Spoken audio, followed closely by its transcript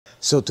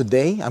So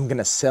today I'm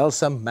gonna sell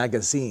some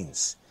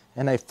magazines,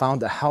 and I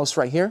found a house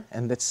right here,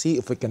 and let's see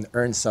if we can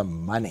earn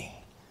some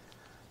money.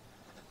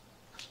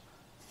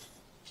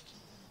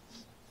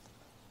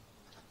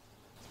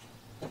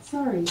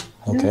 Sorry,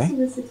 Okay.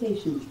 no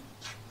solicitation.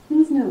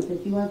 Please note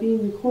that you are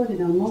being recorded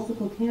on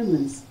multiple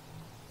cameras.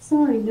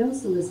 Sorry, no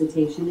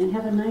solicitation, and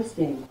have a nice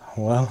day.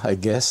 Well, I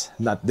guess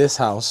not this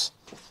house.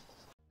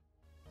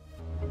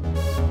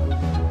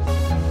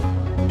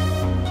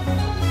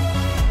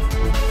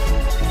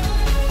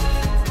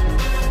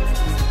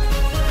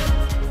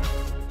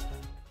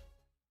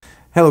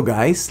 Hello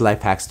guys,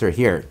 Life Hackster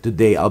here.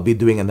 Today I'll be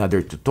doing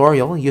another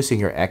tutorial using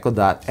your Echo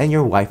Dot and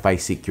your Wi-Fi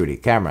security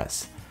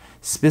cameras,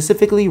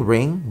 specifically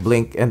Ring,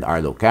 Blink, and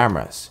Arlo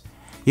cameras.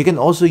 You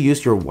can also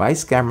use your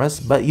Wyze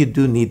cameras, but you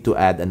do need to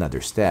add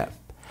another step.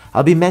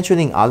 I'll be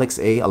mentioning Alex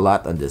A a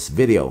lot on this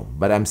video,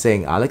 but I'm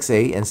saying Alex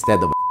A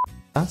instead of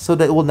so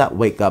that it will not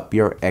wake up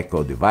your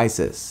Echo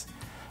devices.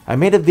 I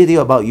made a video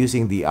about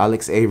using the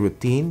Alex A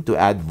routine to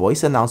add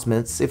voice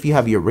announcements if you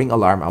have your Ring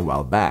alarm a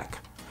while back.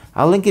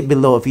 I'll link it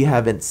below if you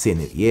haven't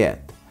seen it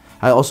yet.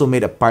 I also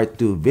made a part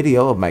 2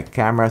 video of my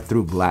camera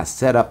through glass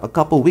setup a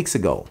couple weeks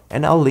ago,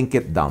 and I'll link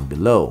it down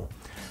below.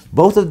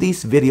 Both of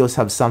these videos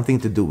have something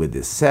to do with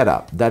this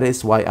setup, that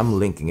is why I'm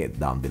linking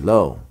it down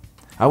below.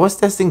 I was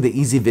testing the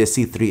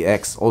EasyViz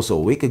C3X also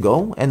a week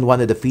ago, and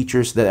one of the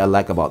features that I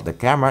like about the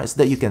camera is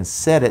that you can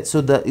set it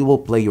so that it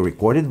will play your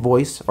recorded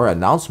voice or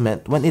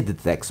announcement when it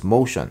detects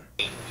motion.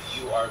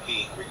 You are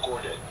being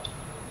recorded.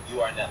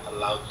 You are not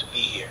allowed to be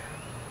here.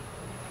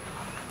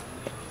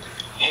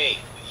 Hey,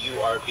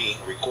 you are being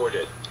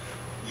recorded.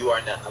 You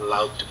are not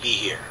allowed to be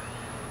here.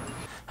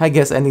 I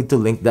guess I need to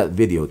link that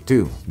video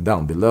too,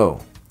 down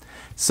below.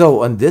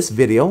 So on this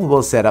video,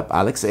 we'll set up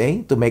Alex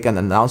A to make an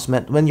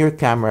announcement when your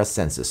camera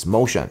senses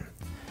motion.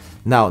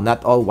 Now,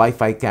 not all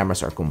Wi-Fi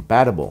cameras are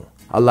compatible.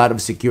 A lot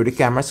of security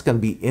cameras can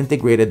be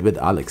integrated with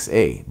Alex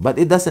A, but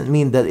it doesn't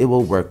mean that it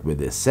will work with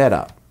this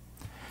setup.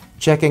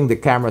 Checking the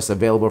cameras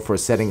available for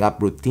setting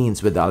up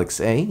routines with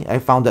Alex A, I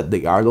found that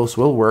the Arlos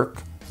will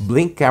work,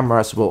 Blink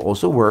cameras will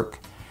also work,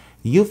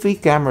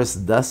 UV cameras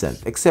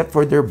doesn't except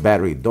for their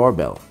battery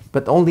doorbell,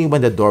 but only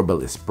when the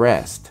doorbell is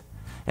pressed.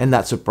 And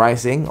not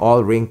surprising,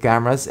 all Ring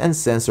cameras and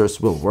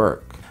sensors will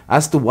work.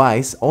 As to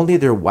Wyze, only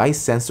their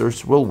Wyze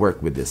sensors will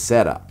work with this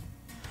setup.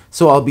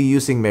 So I'll be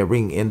using my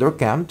Ring indoor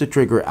cam to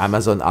trigger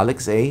Amazon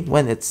Alex A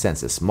when it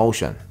senses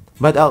motion.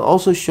 But I'll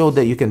also show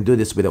that you can do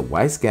this with a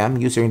Wyze cam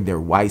using their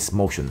Wyze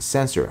motion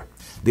sensor.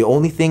 The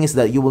only thing is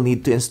that you will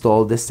need to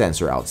install the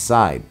sensor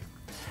outside.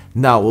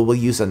 Now we will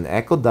use an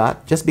Echo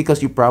Dot just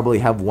because you probably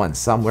have one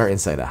somewhere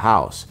inside a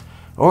house,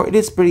 or it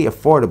is pretty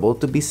affordable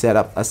to be set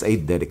up as a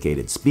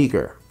dedicated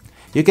speaker.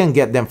 You can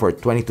get them for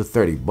 20 to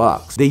 30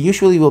 bucks. They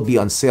usually will be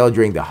on sale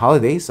during the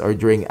holidays or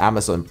during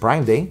Amazon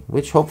Prime Day,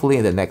 which hopefully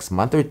in the next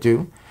month or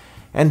two.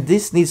 And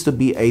this needs to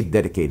be a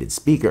dedicated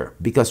speaker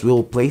because we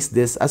will place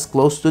this as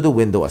close to the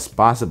window as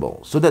possible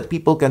so that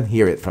people can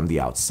hear it from the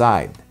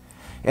outside.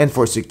 And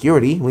for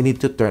security, we need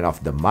to turn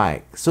off the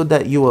mic so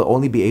that you will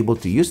only be able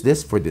to use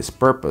this for this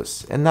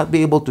purpose and not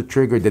be able to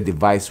trigger the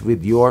device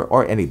with your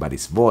or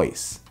anybody's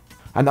voice.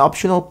 An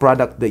optional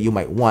product that you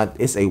might want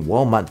is a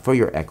wall mount for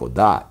your Echo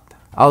Dot.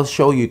 I'll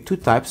show you two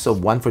types,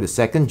 of one for the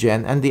 2nd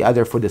gen and the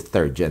other for the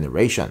 3rd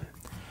generation.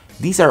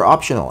 These are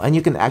optional and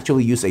you can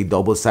actually use a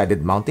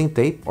double-sided mounting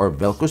tape or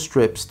Velcro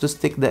strips to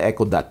stick the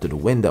Echo Dot to the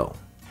window.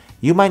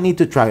 You might need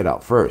to try it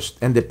out first,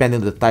 and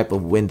depending on the type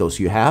of windows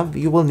you have,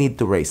 you will need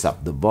to raise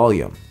up the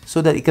volume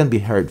so that it can be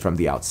heard from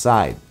the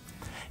outside.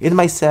 In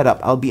my setup,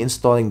 I'll be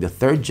installing the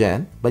 3rd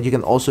gen, but you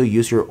can also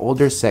use your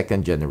older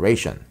 2nd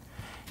generation.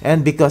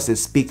 And because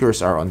its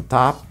speakers are on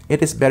top,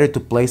 it is better to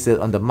place it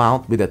on the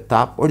mount with the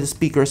top or the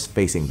speakers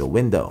facing the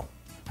window.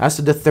 As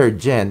to the 3rd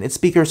gen, its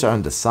speakers are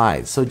on the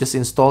side, so just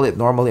install it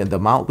normally on the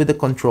mount with the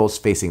controls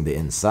facing the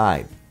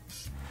inside.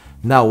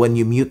 Now, when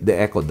you mute the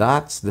Echo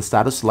Dots, the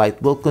status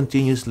light will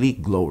continuously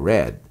glow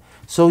red.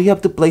 So you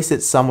have to place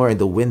it somewhere in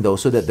the window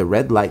so that the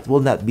red light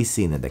will not be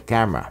seen in the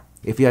camera,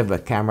 if you have a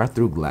camera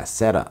through glass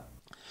setup.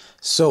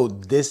 So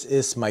this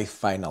is my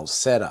final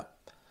setup.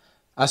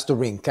 As to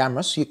Ring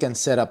cameras, you can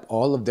set up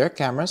all of their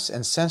cameras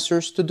and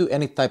sensors to do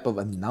any type of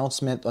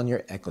announcement on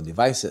your Echo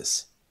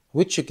devices,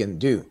 which you can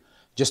do,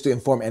 just to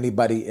inform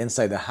anybody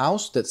inside the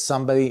house that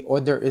somebody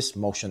or there is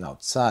motion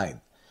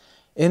outside.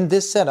 In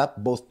this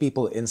setup, both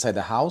people inside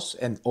the house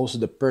and also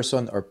the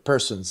person or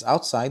persons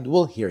outside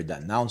will hear the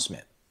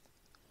announcement.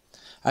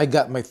 I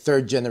got my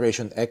 3rd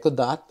generation Echo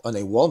Dot on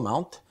a wall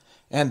mount,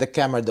 and the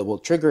camera that will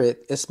trigger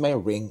it is my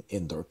Ring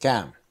indoor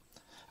cam.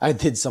 I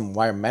did some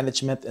wire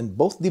management and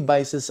both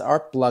devices are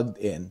plugged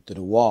in to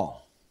the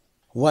wall.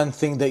 One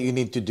thing that you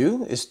need to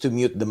do is to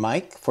mute the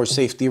mic for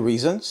safety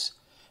reasons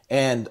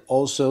and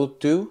also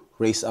to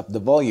raise up the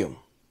volume.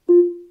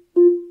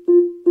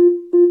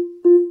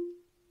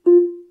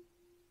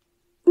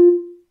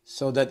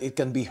 So that it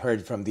can be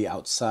heard from the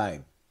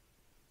outside.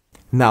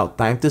 Now,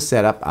 time to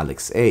set up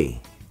Alex A.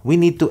 We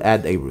need to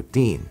add a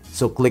routine.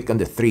 So click on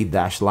the 3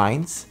 dashed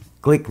lines,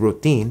 click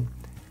Routine,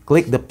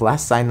 click the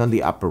plus sign on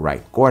the upper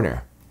right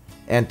corner,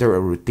 enter a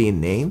routine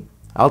name.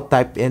 I'll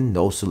type in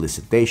no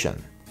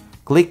solicitation.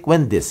 Click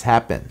when this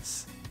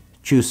happens.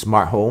 Choose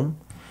Smart Home,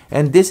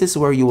 and this is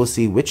where you will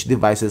see which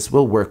devices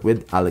will work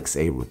with Alex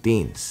A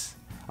routines.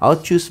 I'll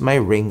choose my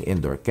Ring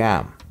indoor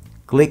cam.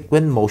 Click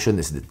when motion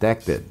is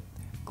detected.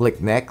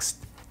 Click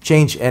Next.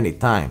 Change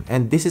anytime,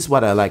 and this is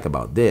what I like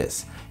about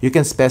this. You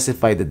can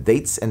specify the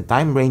dates and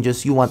time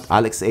ranges you want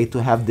Alex A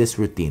to have this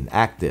routine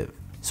active.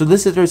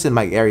 Solicitors in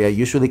my area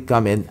usually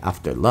come in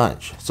after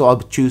lunch, so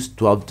I'll choose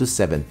 12 to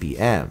 7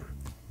 p.m.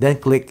 Then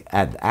click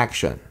Add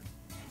Action.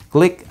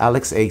 Click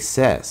Alex A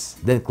Says,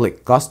 then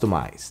click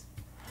Customize.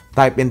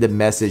 Type in the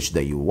message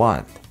that you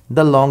want.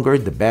 The longer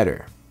the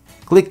better.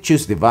 Click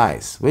Choose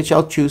Device, which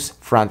I'll choose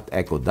Front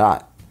Echo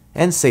Dot,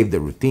 and save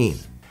the routine.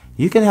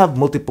 You can have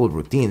multiple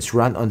routines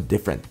run on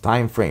different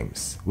time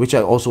frames, which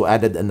I also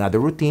added another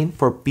routine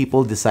for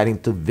people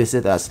deciding to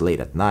visit us late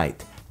at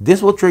night.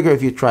 This will trigger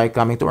if you try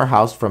coming to our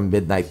house from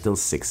midnight till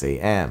 6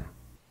 a.m.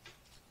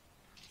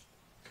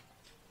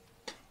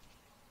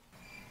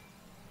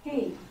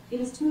 Hey, it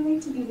is too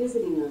late to be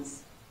visiting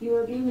us. You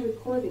are being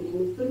recorded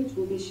and the footage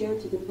will be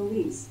shared to the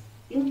police.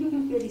 You'll give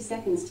you 30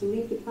 seconds to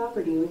leave the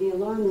property or the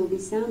alarm will be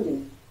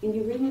sounded, and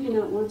you really do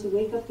not want to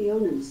wake up the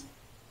owners.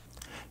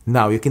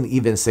 Now you can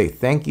even say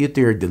thank you to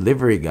your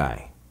delivery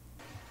guy.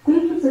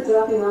 Thank you for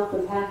dropping off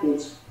the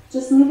package.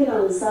 Just leave it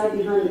on the side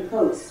behind the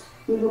post.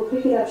 We will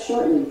pick it up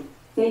shortly.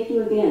 Thank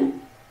you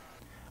again.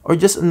 Or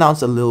just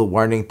announce a little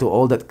warning to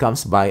all that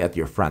comes by at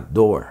your front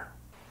door.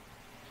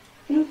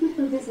 Thank you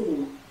for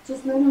visiting.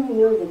 Just letting you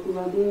know that you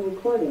are being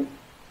recorded.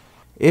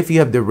 If you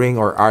have the Ring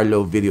or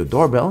Arlo video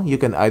doorbell, you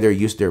can either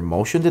use their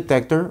motion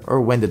detector or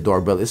when the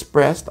doorbell is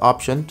pressed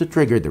option to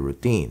trigger the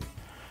routine.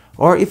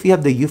 Or if you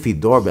have the Wi-Fi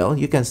doorbell,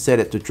 you can set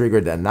it to trigger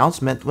the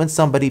announcement when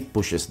somebody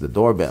pushes the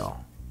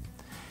doorbell.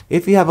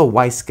 If you have a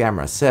Wyze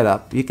camera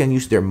setup, you can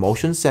use their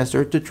motion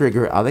sensor to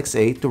trigger Alex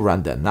A to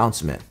run the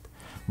announcement.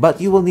 But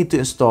you will need to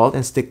install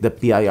and stick the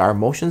PIR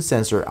motion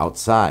sensor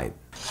outside.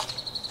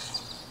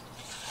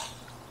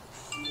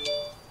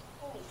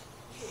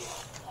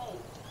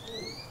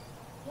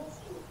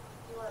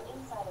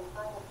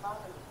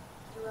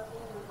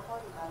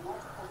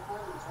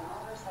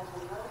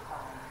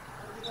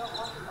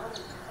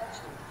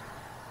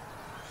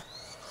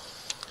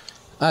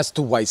 As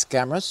to Wyze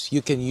cameras,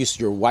 you can use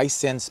your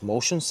Wyze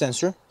motion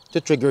sensor to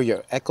trigger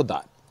your Echo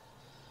Dot.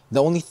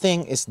 The only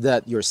thing is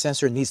that your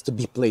sensor needs to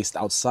be placed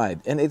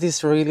outside and it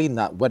is really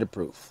not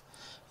weatherproof.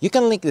 You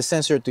can link the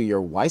sensor to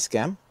your Wyze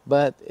cam,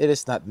 but it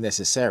is not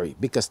necessary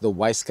because the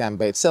Wyze cam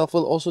by itself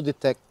will also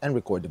detect and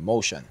record the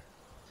motion.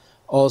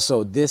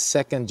 Also, this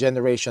second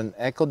generation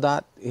Echo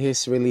Dot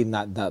is really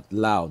not that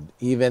loud,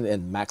 even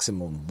in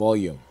maximum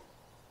volume.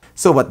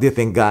 So what do you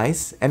think,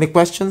 guys? Any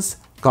questions?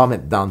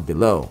 Comment down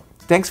below.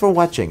 Thanks for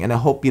watching and I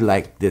hope you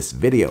liked this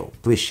video.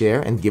 Please share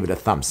and give it a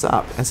thumbs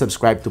up and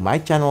subscribe to my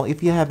channel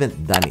if you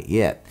haven't done it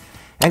yet.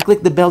 And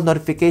click the bell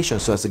notification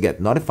so as to get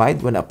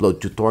notified when I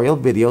upload tutorial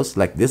videos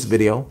like this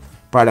video,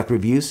 product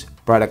reviews,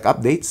 product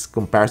updates,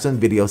 comparison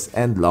videos,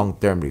 and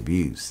long-term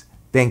reviews.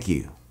 Thank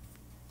you.